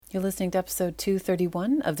You're listening to episode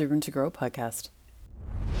 231 of the Room to Grow podcast.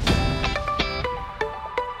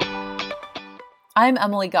 I'm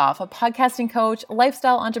Emily Goff, a podcasting coach,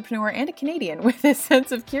 lifestyle entrepreneur, and a Canadian with a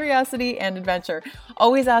sense of curiosity and adventure,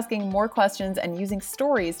 always asking more questions and using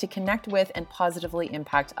stories to connect with and positively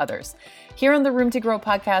impact others. Here on the Room to Grow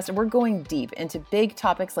podcast, we're going deep into big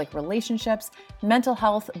topics like relationships, mental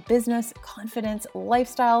health, business, confidence,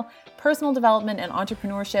 lifestyle, personal development, and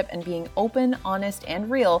entrepreneurship, and being open, honest,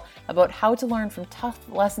 and real about how to learn from tough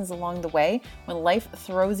lessons along the way when life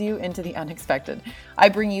throws you into the unexpected. I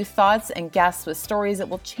bring you thoughts and guests with stories that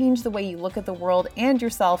will change the way you look at the world and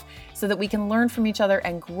yourself so that we can learn from each other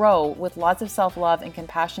and grow with lots of self-love and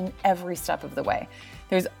compassion every step of the way.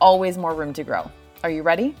 There's always more room to grow. Are you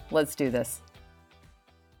ready? Let's do this.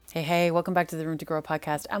 Hey, welcome back to the Room to Grow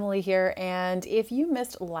podcast. Emily here. And if you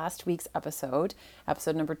missed last week's episode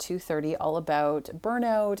number 230, all about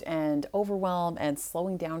burnout and overwhelm and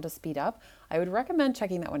slowing down to speed up, I would recommend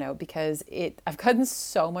checking that one out because I've gotten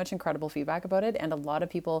so much incredible feedback about it. And a lot of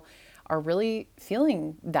people are really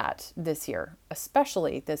feeling that this year,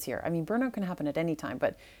 especially this year. I mean, burnout can happen at any time,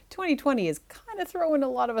 but 2020 is kind of throwing a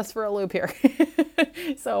lot of us for a loop here.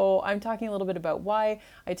 So I'm talking a little bit about why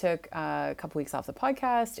I took a couple weeks off the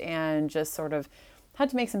podcast and just sort of had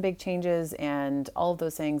to make some big changes and all of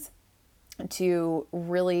those things to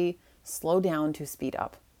really slow down to speed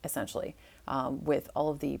up, essentially, with all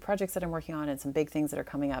of the projects that I'm working on and some big things that are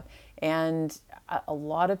coming up. And a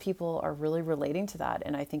lot of people are really relating to that.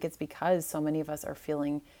 And I think it's because so many of us are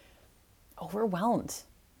feeling overwhelmed.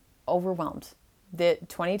 That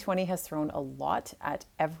 2020 has thrown a lot at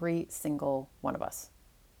every single one of us.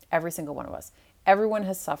 Everyone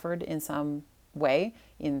has suffered in some way,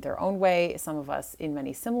 in their own way, some of us in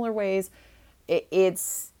many similar ways.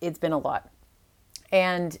 It's been a lot.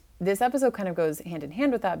 And this episode kind of goes hand in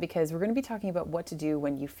hand with that because we're going to be talking about what to do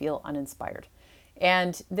when you feel uninspired.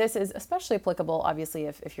 And this is especially applicable, obviously,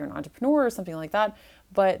 if you're an entrepreneur or something like that,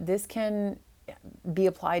 but this can be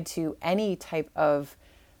applied to any type of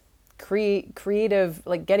creative,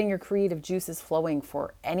 like getting your creative juices flowing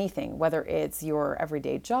for anything, whether it's your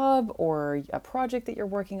everyday job or a project that you're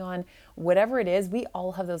working on, whatever it is. We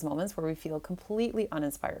all have those moments where we feel completely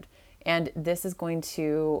uninspired. And this is going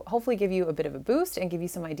to hopefully give you a bit of a boost and give you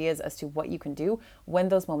some ideas as to what you can do when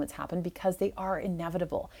those moments happen, because they are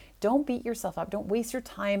inevitable. Don't beat yourself up. Don't waste your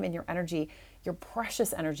time and your energy, your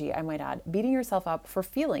precious energy, I might add, beating yourself up for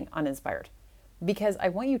feeling uninspired. Because I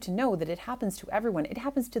want you to know that it happens to everyone. It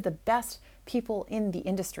happens to the best people in the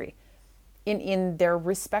industry, in their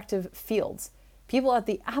respective fields. People at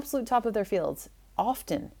the absolute top of their fields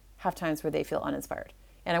often have times where they feel uninspired.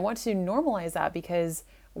 And I want to normalize that because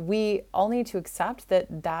we all need to accept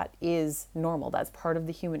that that is normal. That's part of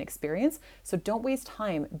the human experience. So don't waste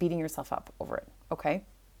time beating yourself up over it, okay?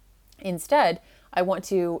 Instead, I want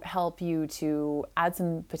to help you to add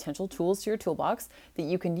some potential tools to your toolbox that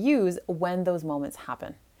you can use when those moments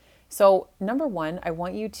happen. So, number one, I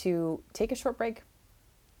want you to take a short break.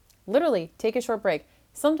 Literally, take a short break.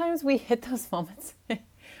 Sometimes we hit those moments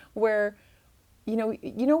where, you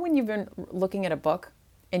know when you've been looking at a book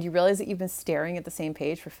and you realize that you've been staring at the same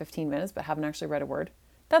page for 15 minutes but haven't actually read a word?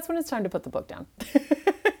 That's when it's time to put the book down.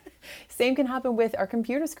 Same can happen with our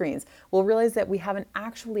computer screens. We'll realize that we haven't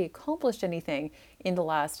actually accomplished anything in the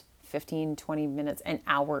last 15, 20 minutes, an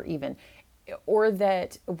hour even, or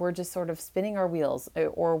that we're just sort of spinning our wheels,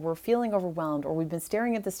 or we're feeling overwhelmed, or we've been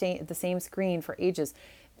staring at the same screen for ages.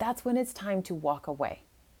 That's when it's time to walk away.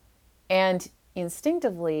 And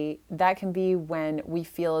instinctively, that can be when we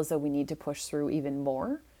feel as though we need to push through even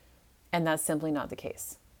more, and that's simply not the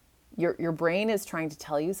case. Your brain is trying to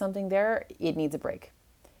tell you something there. It needs a break.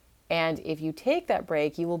 And if you take that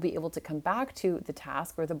break, you will be able to come back to the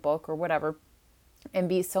task or the book or whatever and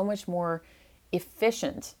be so much more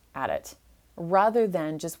efficient at it, rather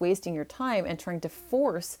than just wasting your time and trying to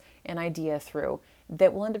force an idea through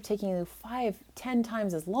that will end up taking you 5-10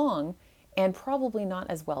 times as long and probably not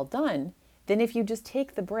as well done than if you just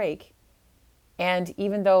take the break. And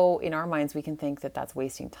even though in our minds we can think that that's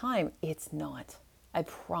wasting time, it's not. I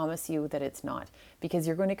promise you that it's not, because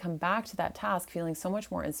you're going to come back to that task feeling so much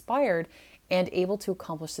more inspired and able to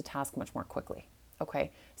accomplish the task much more quickly.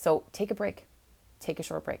 Okay, so take a break, take a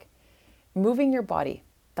short break. Moving your body,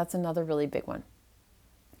 that's another really big one.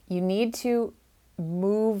 You need to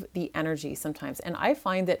move the energy sometimes. And I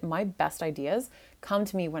find that my best ideas come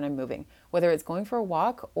to me when I'm moving, whether it's going for a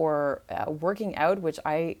walk or working out, which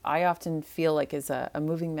I often feel like is a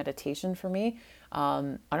moving meditation for me.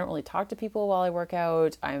 I don't really talk to people while I work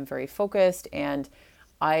out. I'm very focused, and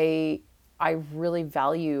I really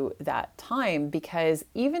value that time, because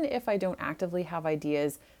even if I don't actively have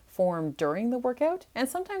ideas form during the workout. And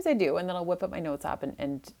sometimes I do, and then I'll whip up my notes app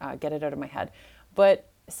and get it out of my head. But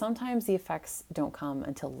sometimes the effects don't come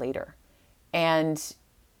until later. And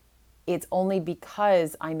it's only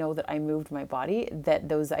because I know that I moved my body that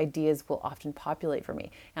those ideas will often populate for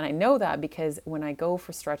me. And I know that because when I go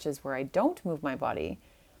for stretches where I don't move my body,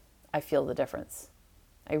 I feel the difference.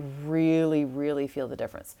 I really, really feel the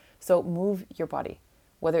difference. So move your body,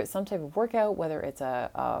 whether it's some type of workout, whether it's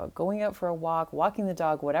going out for a walk, walking the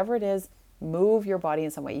dog, whatever it is, move your body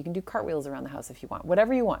in some way. You can do cartwheels around the house if you want,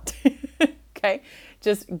 whatever you want. Okay?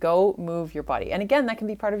 Just go move your body. And again, that can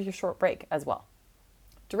be part of your short break as well.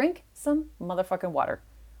 Drink some motherfucking water.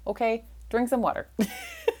 Okay? Drink some water.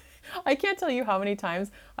 I can't tell you how many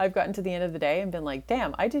times I've gotten to the end of the day and been like,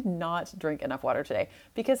 damn, I did not drink enough water today,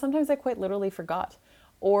 because sometimes I quite literally forgot.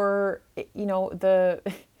 Or,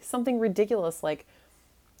 something ridiculous, like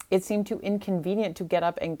it seemed too inconvenient to get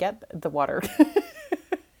up and get the water.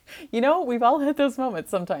 We've all had those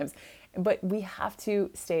moments sometimes, but we have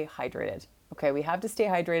to stay hydrated. Okay, we have to stay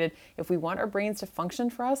hydrated. If we want our brains to function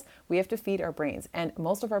for us, we have to feed our brains. And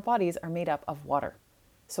most of our bodies are made up of water.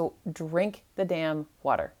 So drink the damn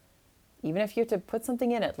water. Even if you have to put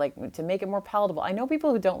something in it, like to make it more palatable. I know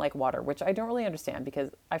people who don't like water, which I don't really understand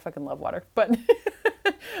because I fucking love water. But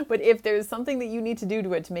but if there's something that you need to do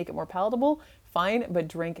to it to make it more palatable, fine, but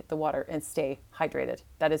drink the water and stay hydrated.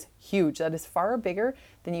 That is huge. That is far bigger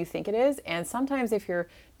than you think it is. And sometimes if you're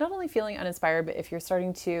not only feeling uninspired, but if you're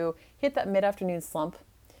starting to hit that mid-afternoon slump,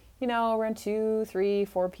 around 2, 3,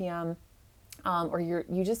 4 p.m., or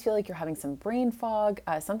you just feel like you're having some brain fog,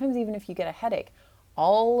 sometimes even if you get a headache,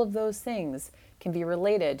 all of those things can be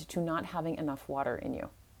related to not having enough water in you.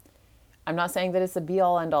 I'm not saying that it's a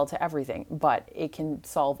be-all end-all to everything, but it can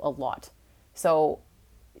solve a lot. So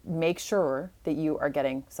make sure that you are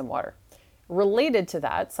getting some water. Related to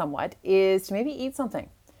that somewhat is to maybe eat something.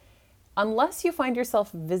 Unless you find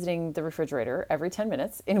yourself visiting the refrigerator every 10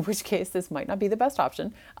 minutes, in which case this might not be the best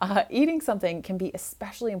option, eating something can be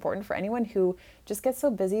especially important for anyone who just gets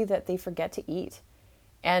so busy that they forget to eat.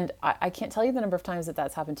 And I can't tell you the number of times that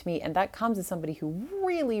that's happened to me. And that comes as somebody who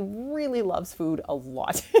really, really loves food a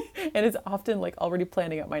lot and is often like already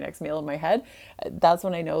planning out my next meal in my head. That's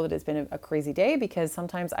when I know that it's been a crazy day, because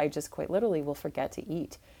sometimes I just quite literally will forget to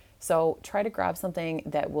eat. So try to grab something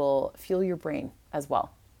that will fuel your brain as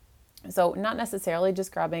well. So not necessarily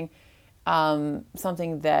just grabbing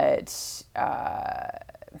something that...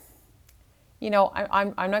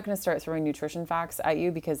 I'm not going to start throwing nutrition facts at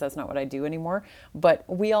you because that's not what I do anymore. But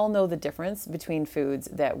we all know the difference between foods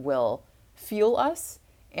that will fuel us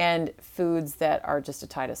and foods that are just to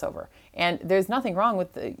tide us over. And there's nothing wrong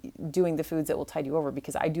with doing the foods that will tide you over,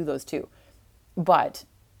 because I do those too. But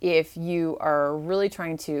if you are really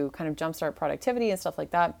trying to kind of jumpstart productivity and stuff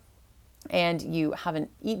like that, and you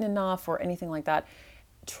haven't eaten enough or anything like that,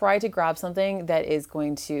 try to grab something that is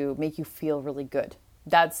going to make you feel really good.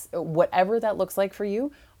 That's whatever that looks like for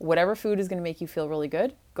you. Whatever food is going to make you feel really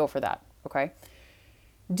good, go for that. Okay.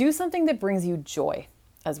 Do something that brings you joy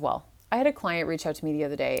as well. I had a client reach out to me the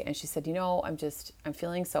other day and she said, I'm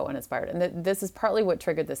feeling so uninspired. And this is partly what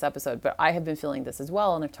triggered this episode, but I have been feeling this as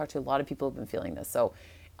well. And I've talked to a lot of people who've been feeling this. So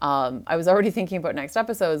I was already thinking about next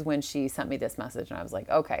episodes when she sent me this message, and I was like,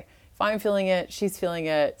 okay, if I'm feeling it, she's feeling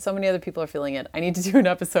it, so many other people are feeling it, I need to do an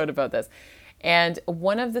episode about this. And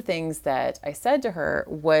one of the things that I said to her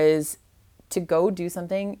was to go do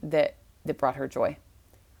something that brought her joy.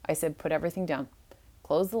 I said, put everything down,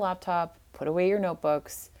 close the laptop, put away your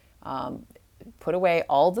notebooks, put away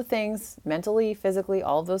all the things, mentally, physically,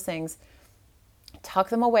 all of those things, tuck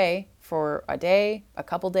them away for a day, a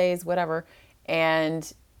couple days, whatever,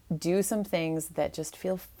 and do some things that just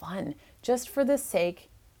feel fun, just for the sake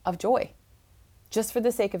of joy, just for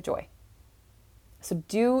the sake of joy. So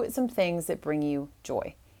do some things that bring you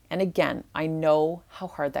joy. And again, I know how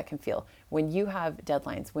hard that can feel when you have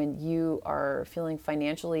deadlines, when you are feeling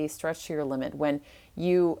financially stretched to your limit, when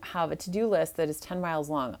you have a to-do list that is 10 miles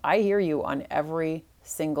long. I hear you on every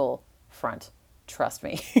single front. Trust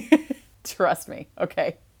me. Trust me.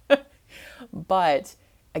 Okay. But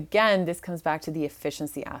again, this comes back to the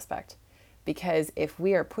efficiency aspect. Because if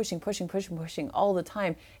we are pushing all the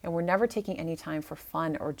time and we're never taking any time for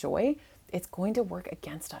fun or joy, it's going to work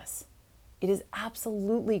against us. It is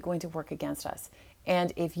absolutely going to work against us.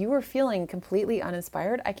 And if you are feeling completely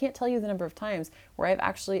uninspired, I can't tell you the number of times where I've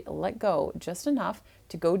actually let go just enough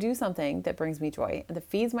to go do something that brings me joy and that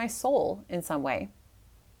feeds my soul in some way.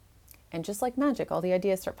 And just like magic, all the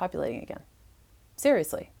ideas start populating again.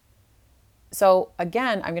 Seriously. So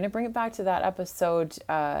again, I'm going to bring it back to that episode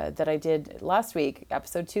that I did last week,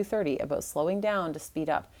 episode 230, about slowing down to speed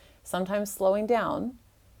up. Sometimes slowing down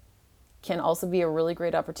can also be a really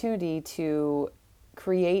great opportunity to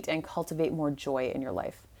create and cultivate more joy in your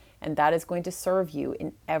life. And that is going to serve you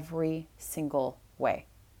in every single way.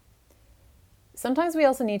 Sometimes we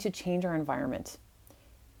also need to change our environment.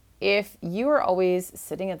 If you are always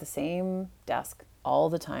sitting at the same desk all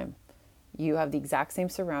the time, you have the exact same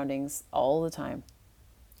surroundings all the time,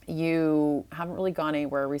 you haven't really gone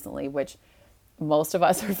anywhere recently, which most of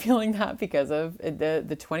us are feeling that because of the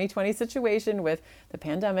 2020 situation with the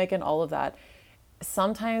pandemic and all of that.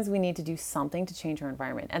 Sometimes we need to do something to change our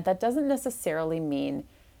environment. And that doesn't necessarily mean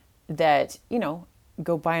that,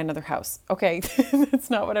 go buy another house. Okay, that's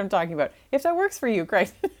not what I'm talking about. If that works for you,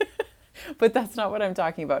 great. But that's not what I'm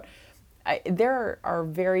talking about. There are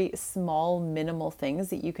very small, minimal things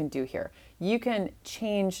that you can do here. You can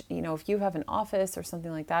change, if you have an office or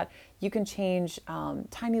something like that, you can change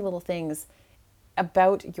tiny little things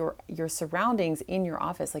about your surroundings in your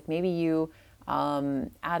office. Like maybe you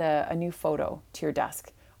add a new photo to your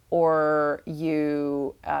desk, or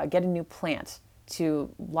you get a new plant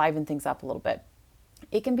to liven things up a little bit.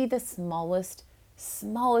 It can be the smallest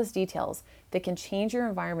details that can change your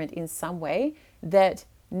environment in some way that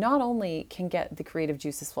not only can get the creative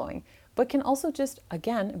juices flowing, but can also just,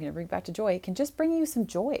 again, I'm going to bring it back to joy, can just bring you some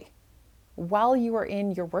joy while you are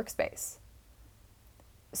in your workspace.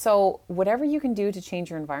 So whatever you can do to change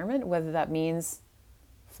your environment, whether that means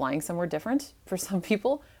flying somewhere different for some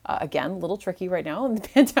people, again, a little tricky right now in the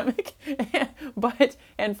pandemic,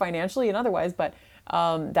 and financially and otherwise, but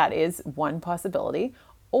that is one possibility.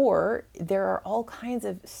 Or there are all kinds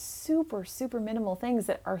of super, super minimal things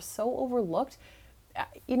that are so overlooked.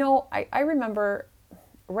 I remember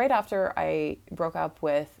right after I broke up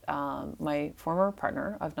with my former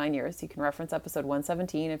partner of 9 years. You can reference episode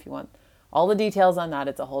 117 if you want all the details on that.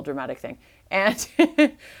 It's a whole dramatic thing. And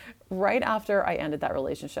right after I ended that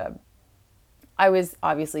relationship, I was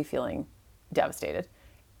obviously feeling devastated.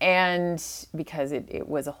 And because it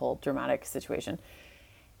was a whole dramatic situation.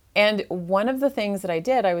 And one of the things that I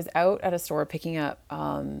did, I was out at a store picking up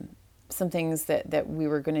some things that we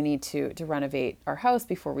were going to need to renovate our house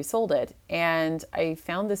before we sold it. And I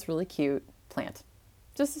found this really cute plant,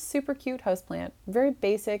 just a super cute house plant, very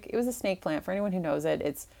basic. It was a snake plant for anyone who knows it.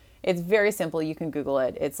 It's very simple. You can Google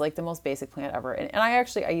it. It's like the most basic plant ever. And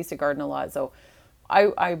I used to garden a lot. So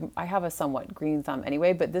I have a somewhat green thumb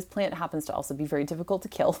anyway, but this plant happens to also be very difficult to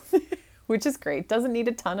kill, which is great. Doesn't need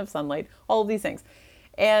a ton of sunlight, all of these things.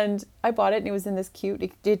 And I bought it and it was in this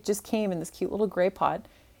it just came in this cute little gray pot.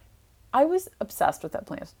 I was obsessed with that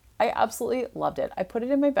plant. I absolutely loved it. I put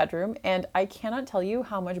it in my bedroom and I cannot tell you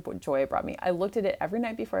how much joy it brought me. I looked at it every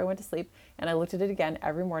night before I went to sleep, and I looked at it again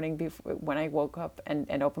every morning when I woke up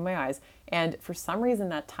and opened my eyes. And for some reason,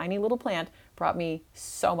 that tiny little plant brought me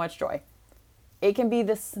so much joy. It can be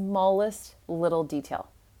the smallest little detail.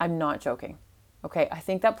 I'm not joking. Okay, I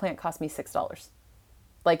think that plant cost me $6.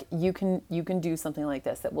 Like you can do something like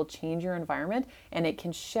this that will change your environment, and it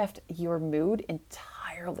can shift your mood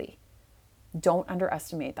entirely. Don't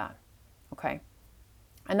underestimate that. Okay.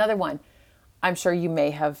 Another one, I'm sure you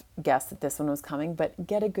may have guessed that this one was coming, but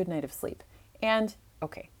get a good night of sleep. And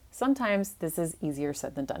okay, sometimes this is easier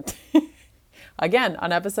said than done. Again,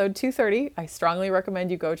 on episode 230, I strongly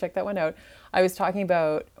recommend you go check that one out. I was talking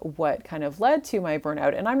about what kind of led to my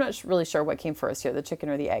burnout, and I'm not really sure what came first here, the chicken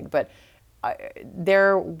or the egg, but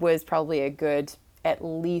there was probably a good at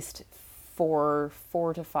least 4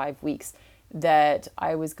 to 5 weeks that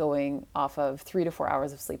I was going off of 3 to 4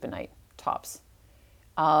 hours of sleep a night, tops.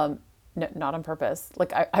 Not on purpose.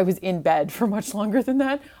 Like I was in bed for much longer than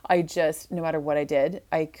that. I just, no matter what I did,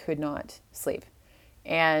 I could not sleep.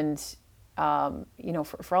 And,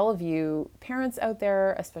 for all of you parents out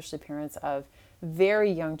there, especially parents of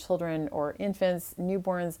very young children or infants,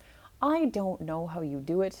 newborns, I don't know how you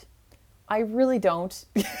do it. I really don't.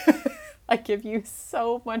 I give you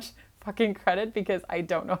so much fucking credit because I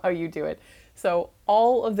don't know how you do it. So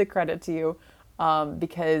all of the credit to you,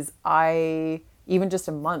 because even just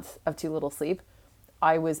a month of too little sleep,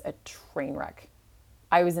 I was a train wreck.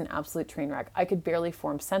 I was an absolute train wreck. I could barely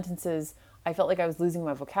form sentences. I felt like I was losing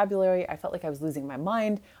my vocabulary. I felt like I was losing my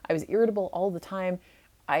mind. I was irritable all the time.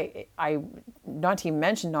 I not to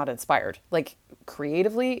mention not inspired. Like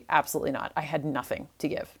creatively, absolutely not. I had nothing to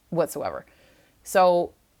give whatsoever.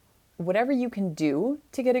 So whatever you can do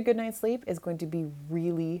to get a good night's sleep is going to be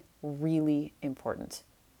really, really important.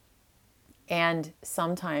 And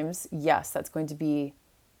sometimes, yes, that's going to be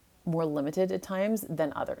more limited at times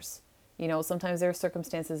than others. Sometimes there are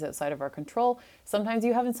circumstances outside of our control. Sometimes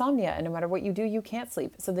you have insomnia, and no matter what you do, you can't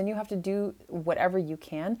sleep. So then you have to do whatever you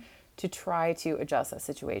can to try to adjust that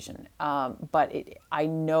situation. But I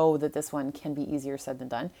know that this one can be easier said than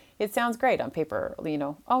done. It sounds great on paper,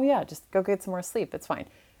 oh yeah, just go get some more sleep. It's fine.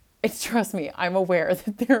 Trust me, I'm aware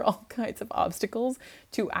that there are all kinds of obstacles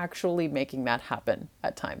to actually making that happen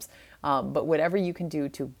at times. But whatever you can do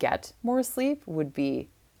to get more sleep would be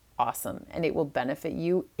awesome, and it will benefit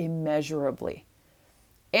you immeasurably.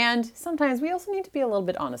 And sometimes we also need to be a little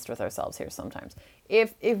bit honest with ourselves here sometimes.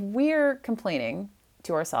 If we're complaining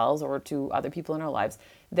to ourselves or to other people in our lives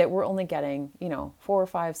that we're only getting, 4 or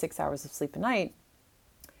 5, 6 hours of sleep a night,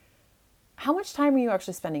 how much time are you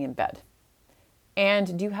actually spending in bed?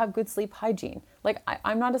 And do you have good sleep hygiene? Like,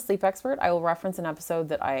 I'm not a sleep expert. I will reference an episode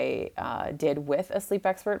that I did with a sleep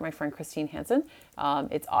expert, my friend Christine Hansen.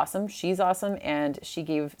 It's awesome. She's awesome. And she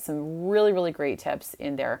gave some really, really great tips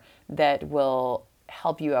in there that will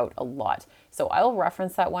help you out a lot. So I'll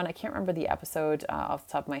reference that one. I can't remember the episode off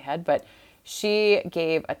the top of my head, but she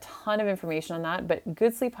gave a ton of information on that. But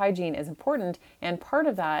good sleep hygiene is important. And part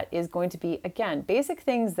of that is going to be, again, basic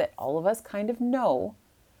things that all of us kind of know.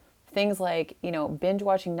 Things like, binge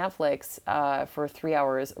watching Netflix for 3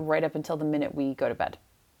 hours right up until the minute we go to bed.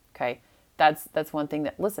 Okay. That's one thing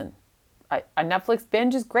that, listen, a Netflix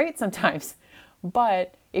binge is great sometimes,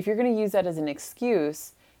 but if you're going to use that as an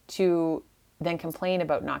excuse to then complain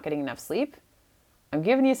about not getting enough sleep, I'm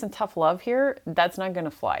giving you some tough love here. That's not going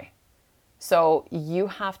to fly. So you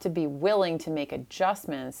have to be willing to make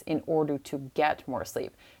adjustments in order to get more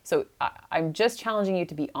sleep. So I'm just challenging you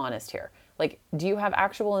to be honest here. Like, do you have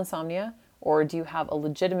actual insomnia, or do you have a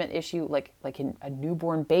legitimate issue like a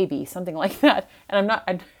newborn baby, something like that?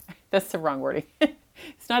 And that's the wrong wording.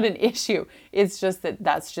 It's not an issue. It's just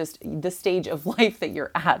that's just the stage of life that you're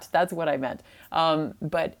at. That's what I meant.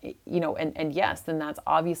 But, and yes, then that's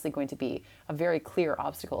obviously going to be a very clear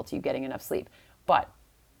obstacle to you getting enough sleep. But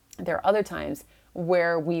there are other times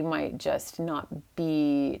where we might just not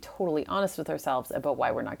be totally honest with ourselves about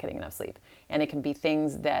why we're not getting enough sleep. And it can be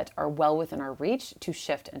things that are well within our reach to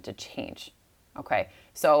shift and to change. Okay,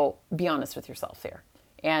 so be honest with yourself there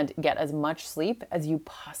and get as much sleep as you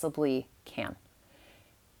possibly can.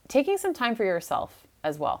 Taking some time for yourself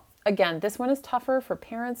as well. Again, this one is tougher for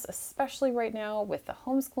parents, especially right now with the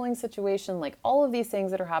homeschooling situation, like all of these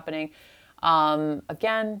things that are happening.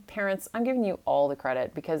 Again, parents, I'm giving you all the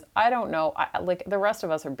credit because I don't know, like the rest of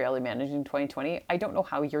us are barely managing 2020. I don't know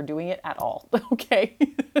how you're doing it at all. Okay.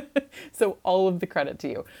 So all of the credit to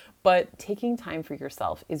you, but taking time for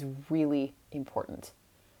yourself is really important.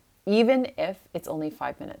 Even if it's only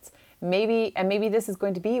 5 minutes, maybe this is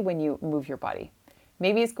going to be when you move your body.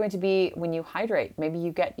 Maybe it's going to be when you hydrate. Maybe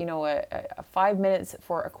you get, a 5 minutes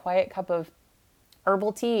for a quiet cup of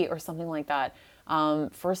herbal tea or something like that.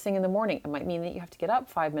 First thing in the morning. It might mean that you have to get up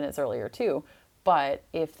 5 minutes earlier too. But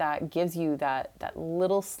if that gives you that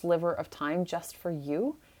little sliver of time just for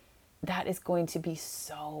you, that is going to be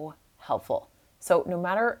so helpful. So no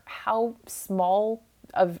matter how small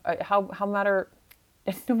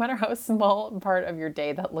no matter how small part of your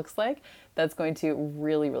day that looks like, that's going to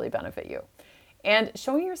really, really benefit you. And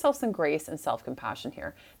showing yourself some grace and self-compassion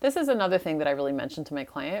here. This is another thing that I really mentioned to my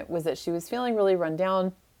client, was that she was feeling really run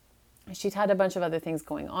down. She'd had a bunch of other things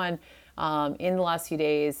going on. In the last few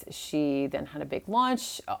days, she then had a big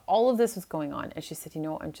launch. All of this was going on. And she said,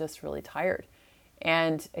 I'm just really tired.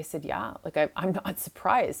 And I said, yeah, like I'm not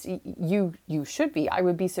surprised. You should be. I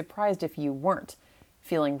would be surprised if you weren't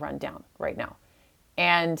feeling run down right now.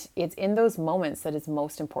 And it's in those moments that it's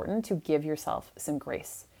most important to give yourself some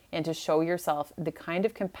grace and to show yourself the kind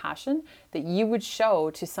of compassion that you would show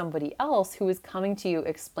to somebody else who is coming to you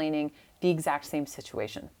explaining the exact same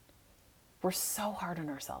situation. We're so hard on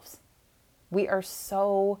ourselves. We are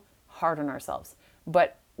so hard on ourselves.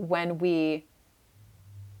 But when we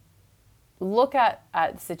look at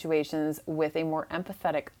situations with a more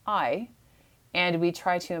empathetic eye, and we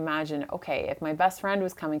try to imagine, okay, if my best friend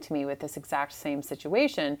was coming to me with this exact same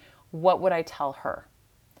situation, what would I tell her?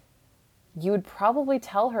 You would probably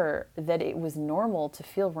tell her that it was normal to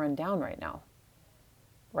feel run down right now,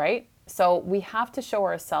 right? So we have to show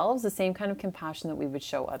ourselves the same kind of compassion that we would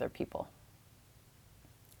show other people.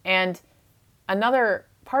 And another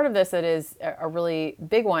part of this that is a really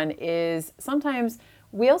big one is sometimes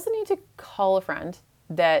we also need to call a friend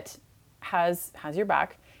that has your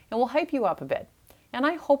back and will hype you up a bit. And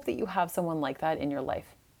I hope that you have someone like that in your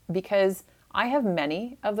life, because I have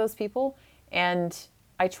many of those people, and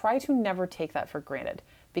I try to never take that for granted,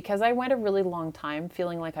 because I went a really long time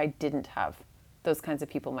feeling like I didn't have those kinds of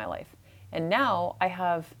people in my life. And now I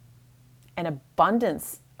have an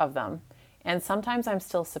abundance of them. And sometimes I'm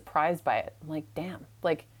still surprised by it. I'm like, damn,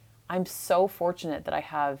 like I'm so fortunate that I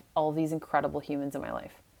have all these incredible humans in my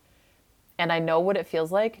life. And I know what it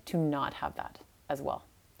feels like to not have that as well.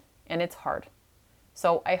 And it's hard.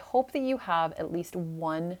 So I hope that you have at least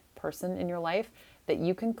one person in your life that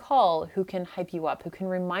you can call who can hype you up, who can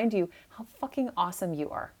remind you how fucking awesome you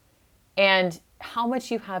are and how much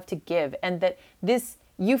you have to give, and that this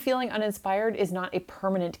you feeling uninspired is not a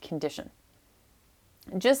permanent condition.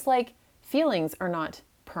 Just like feelings are not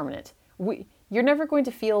permanent. You're never going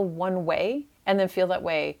to feel one way and then feel that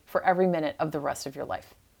way for every minute of the rest of your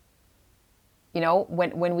life. You know,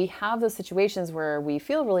 when we have those situations where we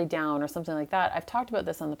feel really down or something like that, I've talked about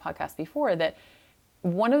this on the podcast before, that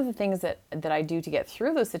one of the things that I do to get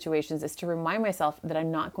through those situations is to remind myself that I'm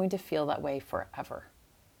not going to feel that way forever.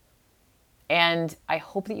 And I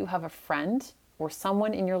hope that you have a friend or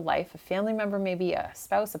someone in your life, a family member, maybe a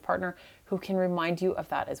spouse, a partner, who can remind you of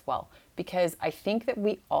that as well. Because I think that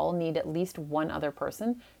we all need at least one other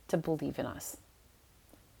person to believe in us.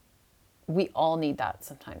 We all need that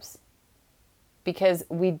sometimes. Because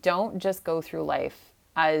we don't just go through life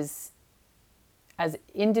as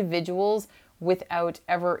individuals without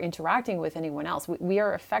ever interacting with anyone else. We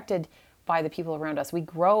are affected by the people around us. We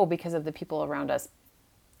grow because of the people around us.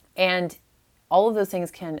 And all of those things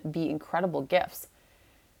can be incredible gifts,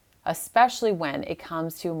 especially when it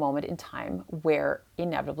comes to a moment in time where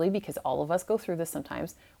inevitably, because all of us go through this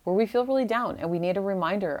sometimes, where we feel really down and we need a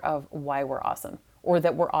reminder of why we're awesome, or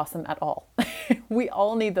that we're awesome at all. We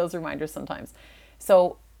all need those reminders sometimes.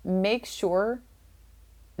 So make sure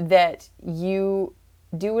that you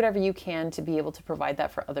do whatever you can to be able to provide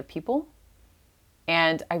that for other people.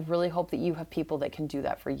 And I really hope that you have people that can do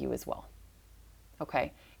that for you as well.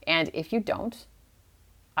 Okay. And if you don't,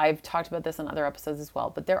 I've talked about this on other episodes as well,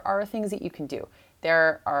 but there are things that you can do.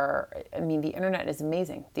 The internet is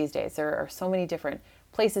amazing these days. There are so many different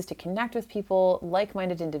places to connect with people,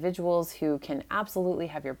 like-minded individuals who can absolutely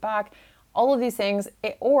have your back, all of these things,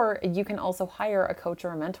 or you can also hire a coach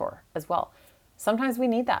or a mentor as well. Sometimes we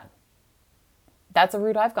need that. That's a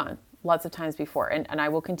route I've gone lots of times before, and I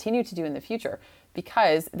will continue to do in the future,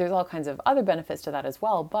 because there's all kinds of other benefits to that as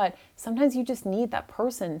well. But sometimes you just need that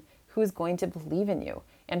person who is going to believe in you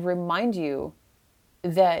and remind you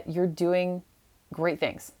that you're doing great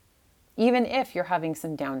things. Even if you're having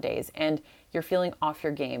some down days and you're feeling off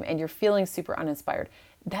your game and you're feeling super uninspired,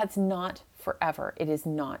 that's not forever. It is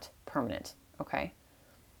not permanent, okay?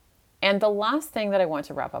 And the last thing that I want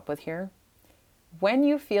to wrap up with here, when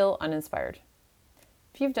you feel uninspired,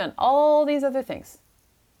 if you've done all these other things,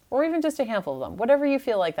 or even just a handful of them, whatever you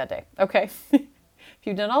feel like that day, okay? If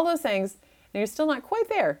you've done all those things and you're still not quite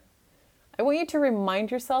there, I want you to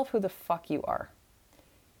remind yourself who the fuck you are.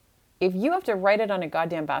 If you have to write it on a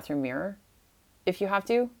goddamn bathroom mirror, if you have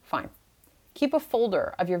to, fine. Keep a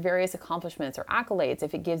folder of your various accomplishments or accolades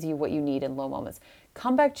if it gives you what you need in low moments.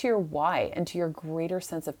 Come back to your why and to your greater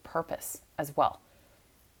sense of purpose as well.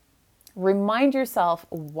 Remind yourself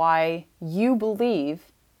why you believe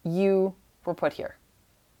you were put here.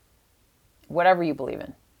 Whatever you believe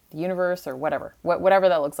in, the universe or whatever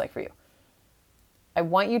that looks like for you. I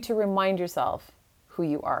want you to remind yourself who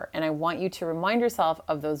you are. And I want you to remind yourself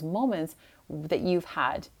of those moments that you've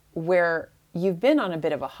had where you've been on a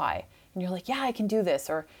bit of a high and you're like, yeah, I can do this,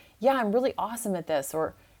 or yeah, I'm really awesome at this,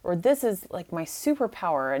 or this is like my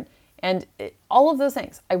superpower, and all of those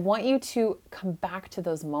things. I want you to come back to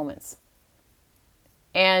those moments.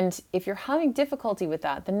 And if you're having difficulty with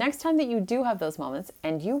that, the next time that you do have those moments,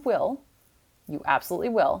 and you absolutely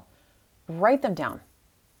will, write them down.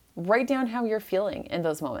 Write down how you're feeling in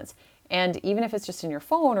those moments. And even if it's just in your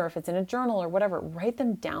phone or if it's in a journal or whatever, write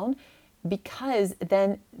them down, because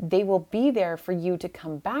then they will be there for you to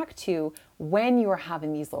come back to when you are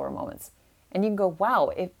having these lower moments. And you can go,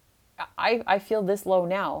 wow, if I feel this low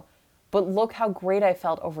now, but look how great I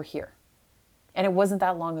felt over here. And it wasn't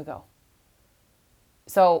that long ago.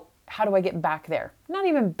 So how do I get back there? Not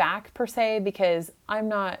even back per se, because I'm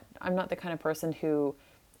not the kind of person who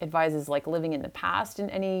advises like living in the past in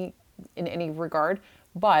any regard,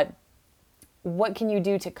 but what can you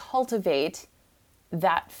do to cultivate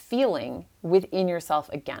that feeling within yourself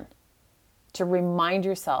again? To remind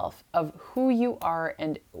yourself of who you are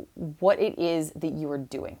and what it is that you are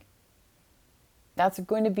doing. That's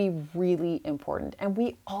going to be really important. And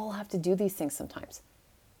we all have to do these things sometimes.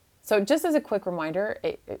 So just as a quick reminder,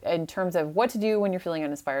 in terms of what to do when you're feeling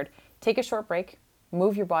uninspired, take a short break,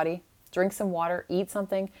 move your body, drink some water, eat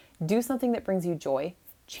something, do something that brings you joy,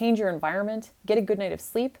 change your environment, get a good night of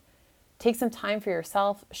sleep, take some time for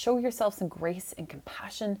yourself, show yourself some grace and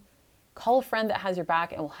compassion, call a friend that has your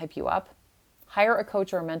back and will hype you up, hire a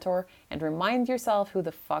coach or a mentor, and remind yourself who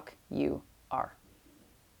the fuck you are.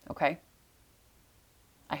 Okay?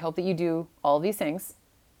 I hope that you do all these things.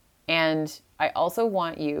 And I also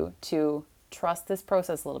want you to trust this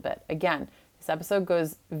process a little bit. Again, this episode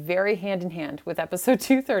goes very hand in hand with episode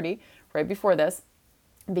 230, right before this,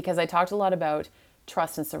 because I talked a lot about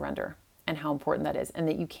trust and surrender and how important that is, and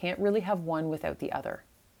that you can't really have one without the other.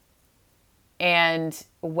 And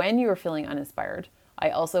when you're feeling uninspired,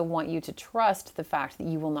 I also want you to trust the fact that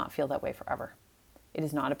you will not feel that way forever. It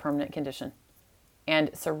is not a permanent condition.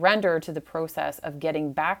 And surrender to the process of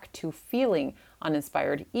getting back to feeling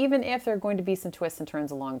uninspired, even if there are going to be some twists and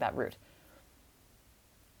turns along that route.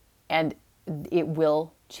 And it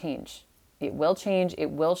will change. It will change.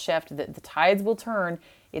 It will shift. The tides will turn.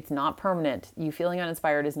 It's not permanent. You feeling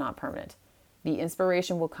uninspired is not permanent. The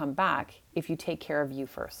inspiration will come back if you take care of you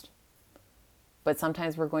first. But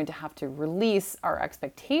sometimes we're going to have to release our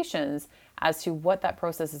expectations as to what that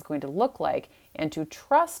process is going to look like and to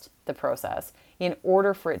trust the process in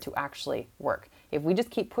order for it to actually work. If we just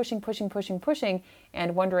keep pushing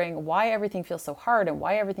and wondering why everything feels so hard and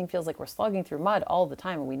why everything feels like we're slugging through mud all the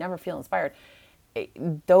time and we never feel inspired,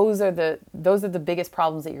 those are the biggest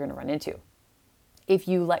problems that you're going to run into. If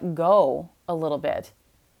you let go a little bit,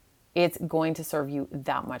 it's going to serve you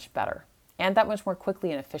that much better and that much more quickly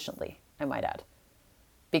and efficiently, I might add.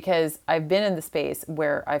 Because I've been in the space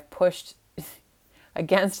where I've pushed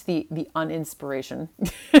against the uninspiration,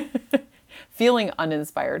 feeling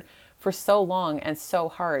uninspired for so long and so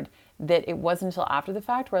hard that it wasn't until after the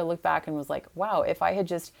fact where I looked back and was like, wow, if I had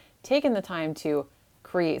just taken the time to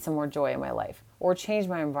create some more joy in my life or change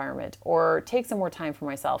my environment or take some more time for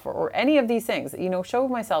myself or any of these things, show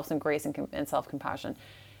myself some grace and self-compassion,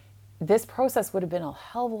 this process would have been a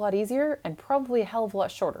hell of a lot easier and probably a hell of a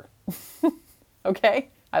lot shorter. Okay?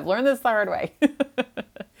 I've learned this the hard way.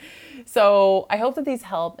 So I hope that these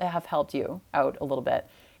have helped you out a little bit.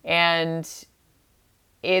 And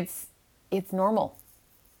it's normal.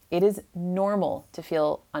 It is normal to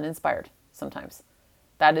feel uninspired sometimes.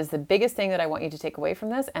 That is the biggest thing that I want you to take away from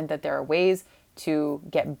this, and that there are ways to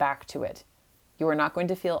get back to it. You are not going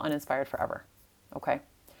to feel uninspired forever. Okay?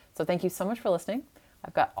 So thank you so much for listening.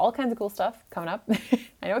 I've got all kinds of cool stuff coming up.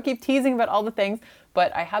 I know I keep teasing about all the things,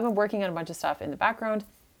 but I have been working on a bunch of stuff in the background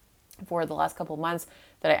for the last couple of months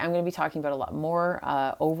that I am going to be talking about a lot more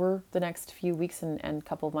over the next few weeks and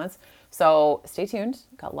couple of months. So stay tuned.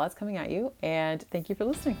 Got lots coming at you, and thank you for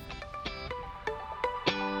listening.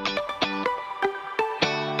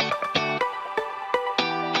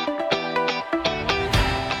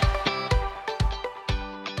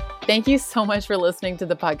 Thank you so much for listening to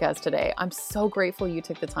the podcast today. I'm so grateful you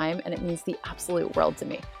took the time, and it means the absolute world to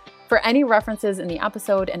me. For any references in the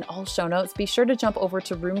episode and all show notes, be sure to jump over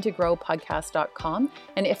to roomtogrowpodcast.com.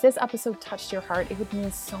 And if this episode touched your heart, it would mean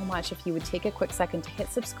so much if you would take a quick second to hit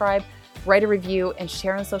subscribe, write a review, and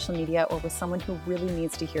share on social media or with someone who really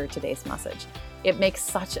needs to hear today's message. It makes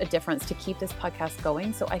such a difference to keep this podcast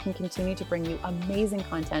going so I can continue to bring you amazing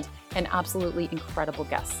content and absolutely incredible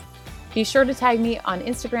guests. Be sure to tag me on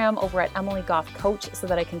Instagram over at Emily Goff Coach so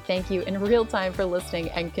that I can thank you in real time for listening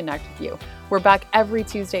and connect with you. We're back every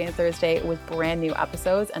Tuesday and Thursday with brand new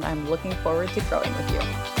episodes, and I'm looking forward to growing with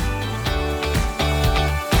you.